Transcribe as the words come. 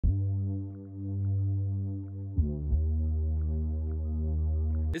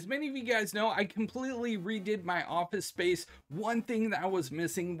As many of you guys know, I completely redid my office space. One thing that I was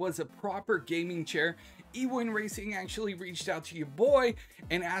missing was a proper gaming chair. Ewin Racing actually reached out to your boy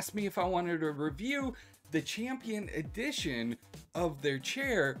and asked me if I wanted to review the Champion edition of their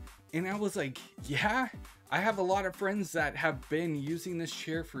chair. And I was like, yeah, I have a lot of friends that have been using this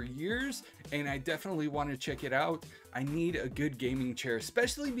chair for years, and I definitely want to check it out. I need a good gaming chair,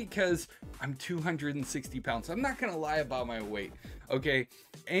 especially because I'm 260 pounds. I'm not gonna lie about my weight, okay?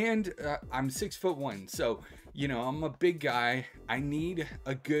 And I'm 6'1", so you know, I'm a big guy. I need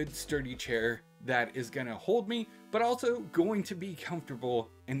a good sturdy chair that is gonna hold me, but also going to be comfortable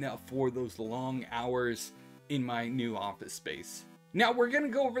enough for those long hours in my new office space. Now we're gonna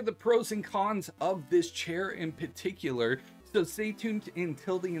go over the pros and cons of this chair in particular, so stay tuned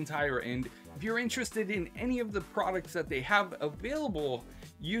until the entire end. If you're interested in any of the products that they have available,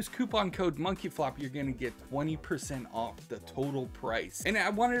 use coupon code MONKEYFLOP. You're gonna get 20% off the total price. And I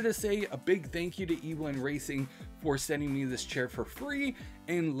wanted to say a big thank you to Ewin Racing for sending me this chair for free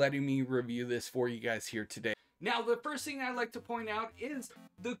and letting me review this for you guys here today. Now, the first thing I'd like to point out is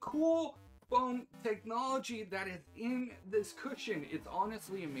the cool foam technology that is in this cushion. It's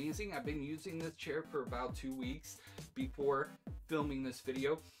honestly amazing. I've been using this chair for about 2 weeks before filming this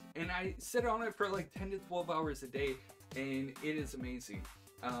video, and I sit on it for like 10 to 12 hours a day, and it is amazing.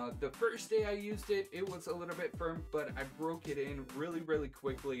 The first day I used it, it was a little bit firm, but I broke it in really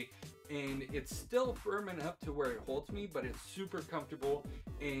quickly, and it's still firm enough to where it holds me, but it's super comfortable.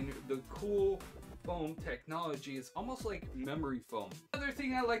 And the cool foam technology is almost like memory foam. Another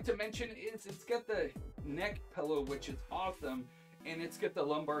thing I like to mention is it's got the neck pillow, which is awesome, and it's got the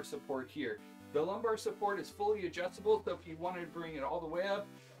lumbar support here. The lumbar support is fully adjustable, so if you wanted to bring it all the way up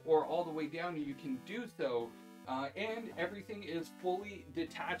or all the way down, you can do so. And everything is fully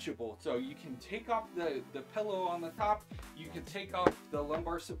detachable, so you can take off the pillow on the top, you can take off the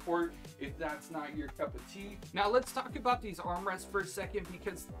lumbar support if that's not your cup of tea. Now let's talk about these armrests for a second,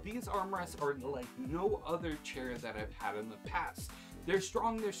 because these armrests are like no other chair that I've had in the past. They're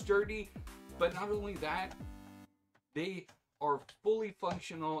strong, they're sturdy, but not only that, they are fully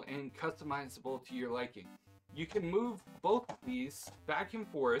functional and customizable to your liking. You can move both of these back and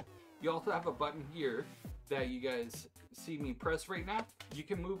forth. You also have a button here that you guys see me press right now. You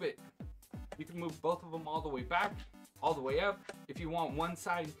can move it. You can move both of them all the way back, all the way up. If you want one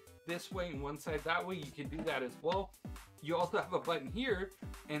side this way and one side that way, you can do that as well. You also have a button here,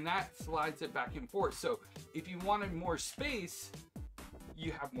 and that slides it back and forth. So if you wanted more space,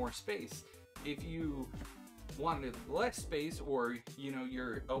 you have more space. If you wanted less space, or you know,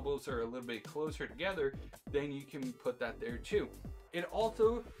 your elbows are a little bit closer together, then you can put that there too. It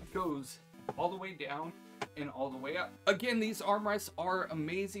also goes all the way down and all the way up. Again, these armrests are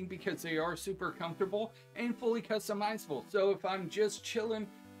amazing because they are super comfortable and fully customizable. So if I'm just chilling,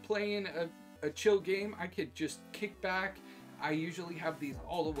 playing a chill game, I could just kick back. I usually have these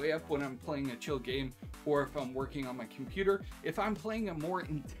all the way up when I'm playing a chill game, or if I'm working on my computer. If I'm playing a more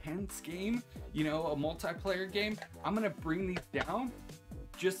intense game, you know, a multiplayer game, I'm gonna bring these down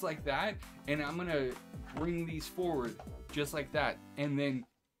just like that, and I'm gonna bring these forward just like that, and then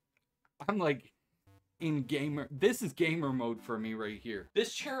I'm like in gamer. This is gamer mode for me right here.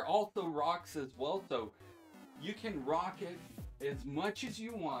 This chair also rocks as well, so you can rock it as much as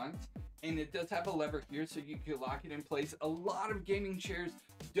you want, and it does have a lever here so you can lock it in place. A lot of gaming chairs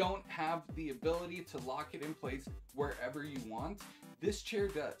don't have the ability to lock it in place wherever you want. This chair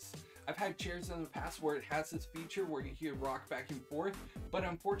does. I've had chairs in the past where it has this feature where you can rock back and forth, but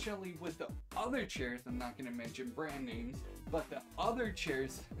unfortunately with the other chairs, I'm not going to mention brand names, but the other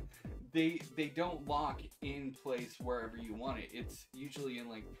chairs, they don't lock in place wherever you want it. It's usually in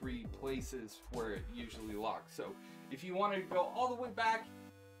like 3 places where it usually locks. So if you wanted to go all the way back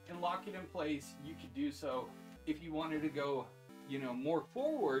and lock it in place, you could do so. If you wanted to go, you know, more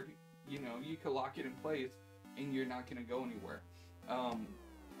forward, you know, you could lock it in place and you're not going to go anywhere.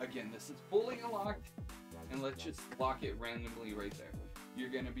 Again, this is fully unlocked, and let's just lock it randomly right there.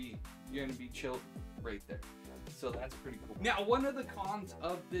 You're gonna be chilled right there. So that's pretty cool. Now, one of the cons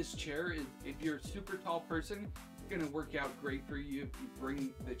of this chair is if you're a super tall person, it's gonna work out great for you if you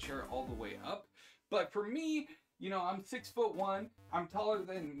bring the chair all the way up. But for me, you know, I'm 6'1". I'm taller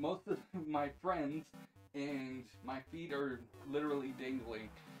than most of my friends, and my feet are literally dangling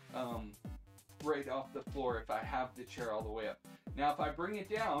right off the floor if I have the chair all the way up. Now, if I bring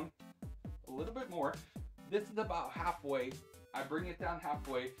it down a little bit more, this is about halfway. I bring it down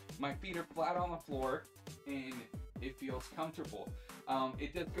halfway, my feet are flat on the floor, and it feels comfortable.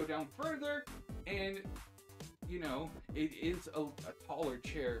 It does go down further, and you know, it is a taller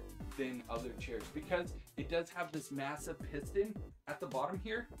chair than other chairs because it does have this massive piston at the bottom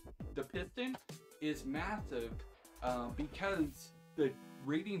here. The piston is massive because the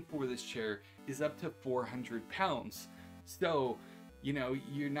rating for this chair is up to 400 pounds. So, you know,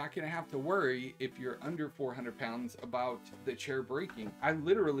 you're not going to have to worry if you're under 400 pounds about the chair breaking. I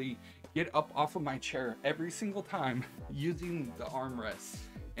literally get up off of my chair every single time using the armrests,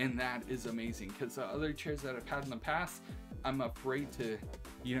 and that is amazing because the other chairs that I've had in the past, I'm afraid to,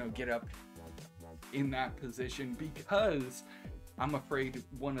 you know, get up in that position because I'm afraid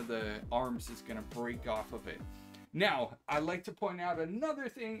one of the arms is going to break off of it. Now, I'd like to point out another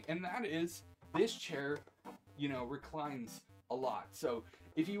thing, and that is this chair, you know, reclines a lot. So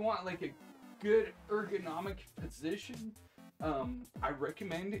if you want like a good ergonomic position, I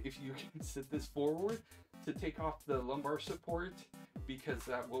recommend, if you can sit this forward, to take off the lumbar support because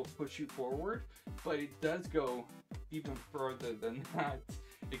that will push you forward. But it does go even further than that.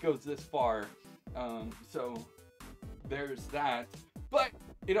 It goes this far. So there's that. But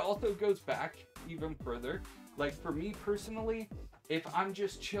it also goes back even further. Like for me personally, if I'm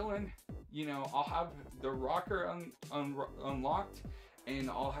just chilling, you know, I'll have the rocker unlocked and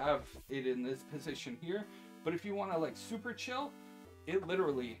I'll have it in this position here. But if you want to like super chill, it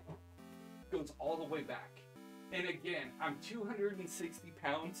literally goes all the way back. And again, I'm 260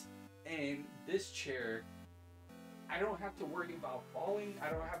 pounds and this chair, I don't have to worry about falling. I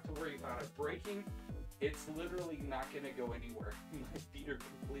don't have to worry about it breaking. It's literally not going to go anywhere. My feet are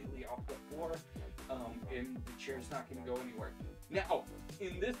completely off the floor, and the chair's not going to go anywhere. Now,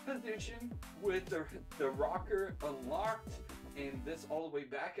 in this position with the rocker unlocked and this all the way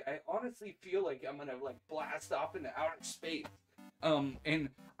back, I honestly feel like I'm going to like blast off into outer space. And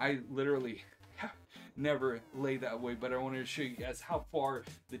I literally never lay that way, but I wanted to show you guys how far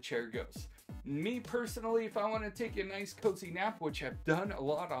the chair goes. Me personally, if I want to take a nice cozy nap, which I've done a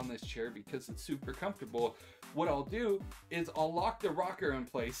lot on this chair because it's super comfortable, what I'll do is I'll lock the rocker in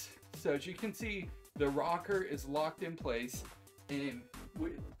place. So as you can see, the rocker is locked in place, and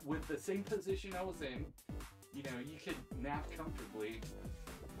with the same position I was in, you know, you could nap comfortably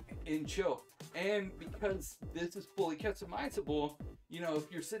and chill. And because this is fully customizable, you know,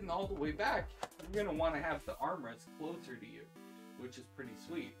 if you're sitting all the way back, you're gonna want to have the armrest closer to you, which is pretty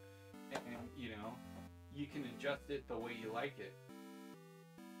sweet. And you know, you can adjust it the way you like it.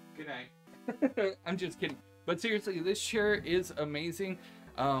 Good night. I'm just kidding. But seriously, this chair is amazing.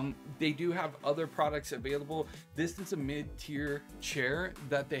 They do have other products available. This is a mid-tier chair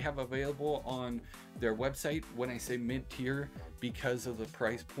that they have available on their website. When I say mid-tier, because of the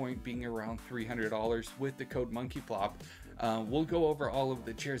price point being around $300 with the code MonkeyFlop. We'll go over all of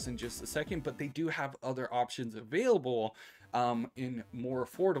the chairs in just a second, but they do have other options available in more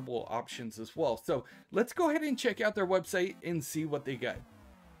affordable options as well. So let's go ahead and check out their website and see what they got.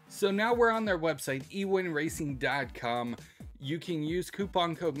 So now we're on their website, ewinracing.com. You can use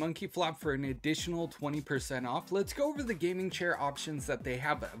coupon code MonkeyFlop for an additional 20% off. Let's go over the gaming chair options that they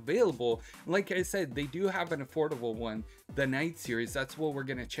have available. Like I said, they do have an affordable one, the Night Series. That's what we're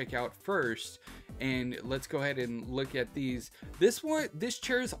gonna check out first. And let's go ahead and look at these. This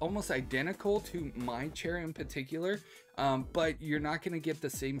chair is almost identical to my chair in particular, but you're not gonna get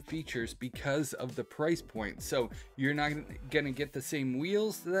the same features because of the price point. So you're not gonna get the same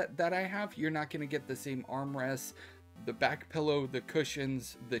wheels that I have. You're not gonna get the same armrests, the back pillow, the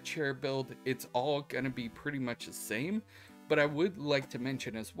cushions, the chair build. It's all gonna be pretty much the same. But I would like to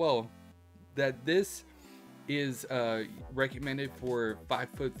mention as well that this is recommended for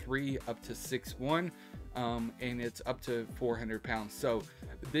 5'3" up to 6'1", and it's up to 400 pounds. So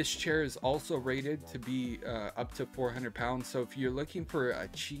this chair is also rated to be up to 400 pounds. So if you're looking for a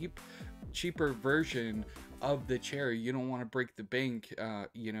cheaper version of the chair, you don't want to break the bank,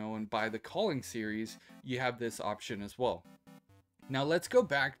 you know, and buy the Calling series, you have this option as well. Now let's go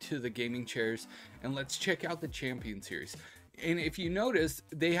back to the gaming chairs and let's check out the Champion series. And if you notice,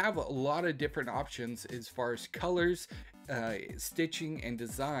 they have a lot of different options as far as colors, stitching, and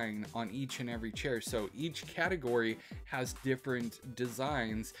design on each and every chair. So each category has different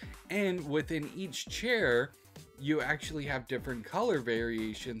designs, and within each chair you actually have different color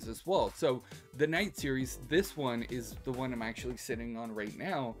variations as well. So the Night Series, this one is the one I'm actually sitting on right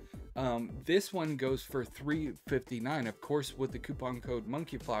now. This one goes for $359. Of course, with the coupon code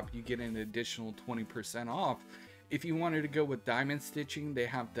MonkeyFlop, you get an additional 20% off. If you wanted to go with diamond stitching, they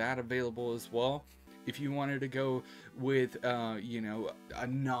have that available as well. If you wanted to go with, you know, a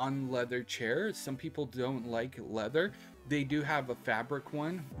non-leather chair, some people don't like leather. They do have a fabric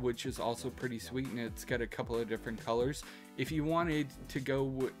one, which is also pretty sweet, and it's got a couple of different colors. if you wanted to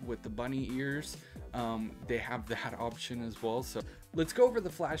go with the bunny ears, they have that option as well. So let's go over the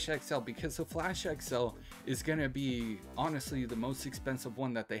Flash XL, because the Flash XL is going to be honestly the most expensive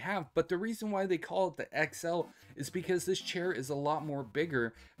one that they have. But the reason why they call it the XL is because this chair is a lot more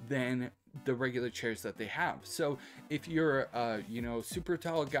bigger than the regular chairs that they have. So if you're you know, super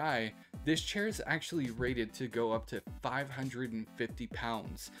tall guy, this chair is actually rated to go up to 550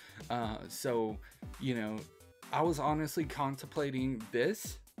 pounds. So, you know, I was honestly contemplating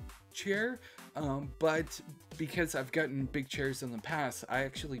this chair, but because I've gotten big chairs in the past, I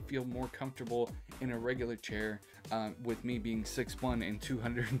actually feel more comfortable in a regular chair, with me being 6'1" and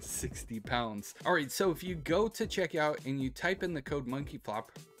 260 pounds. All right, so if you go to checkout and you type in the code MonkeyFlop,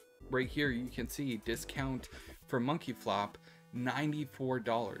 right here you can see discount for MonkeyFlop,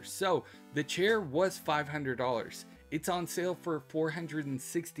 $94. So the chair was $500. It's on sale for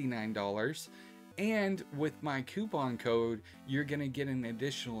 $469. And with my coupon code, you're gonna get an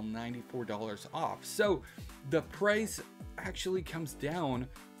additional $94 off. So the price actually comes down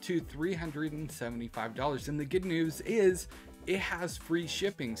to $375. And the good news is it has free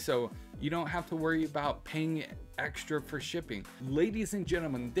shipping, so you don't have to worry about paying extra for shipping. Ladies and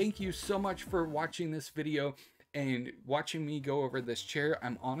gentlemen, thank you so much for watching this video and watching me go over this chair.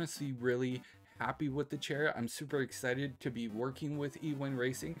 I'm honestly really happy with the chair. I'm super excited to be working with Ewin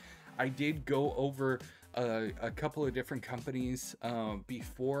Racing. I did go over a couple of different companies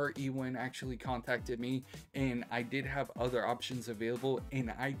before Ewin actually contacted me, and I did have other options available,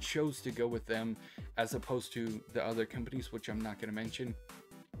 and I chose to go with them as opposed to the other companies, which I'm not going to mention.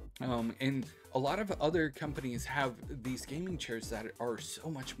 And a lot of other companies have these gaming chairs that are so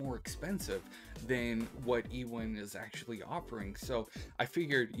much more expensive than what Ewin is actually offering. So I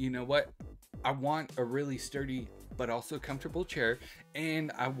figured, you know what, I want a really sturdy but also comfortable chair,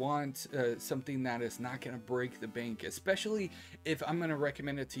 and I want something that is not going to break the bank, especially if I'm going to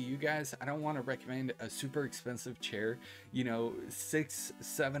recommend it to you guys. I don't want to recommend a super expensive chair, you know,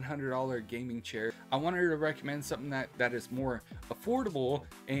 $600-700 gaming chair. I wanted to recommend something that is more affordable,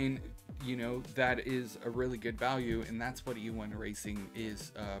 and you know, that is a really good value, and that's what Ewin Racing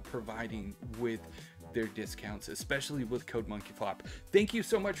is providing with their discounts, especially with code MonkeyFlop. Thank you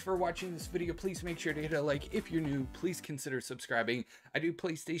so much for watching this video. Please make sure to hit a like. If you're new, please consider subscribing. I do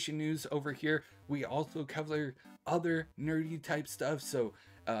PlayStation news over here. We also cover other nerdy type stuff, so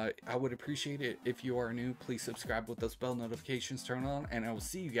I would appreciate it if you are new. Please subscribe with those bell notifications turned on, and I will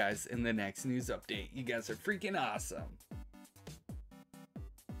see you guys in the next news update. You guys are freaking awesome.